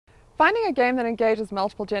Finding a game that engages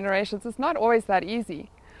multiple generations is not always that easy.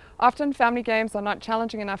 Often family games are not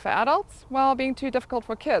challenging enough for adults, while being too difficult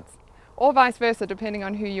for kids, or vice versa depending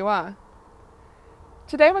on who you are.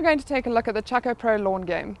 Today we're going to take a look at the Chucko Pro lawn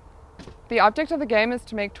game. The object of the game is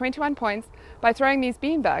to make 21 points by throwing these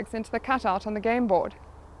beanbags into the cutout on the game board.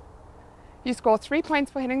 You score 3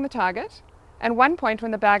 points for hitting the target, and 1 point when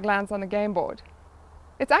the bag lands on the game board.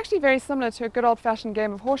 It's actually very similar to a good old-fashioned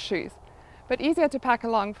game of horseshoes, but easier to pack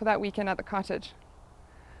along for that weekend at the cottage.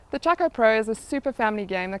 The Chucko Pro is a super family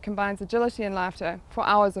game that combines agility and laughter for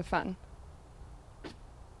hours of fun.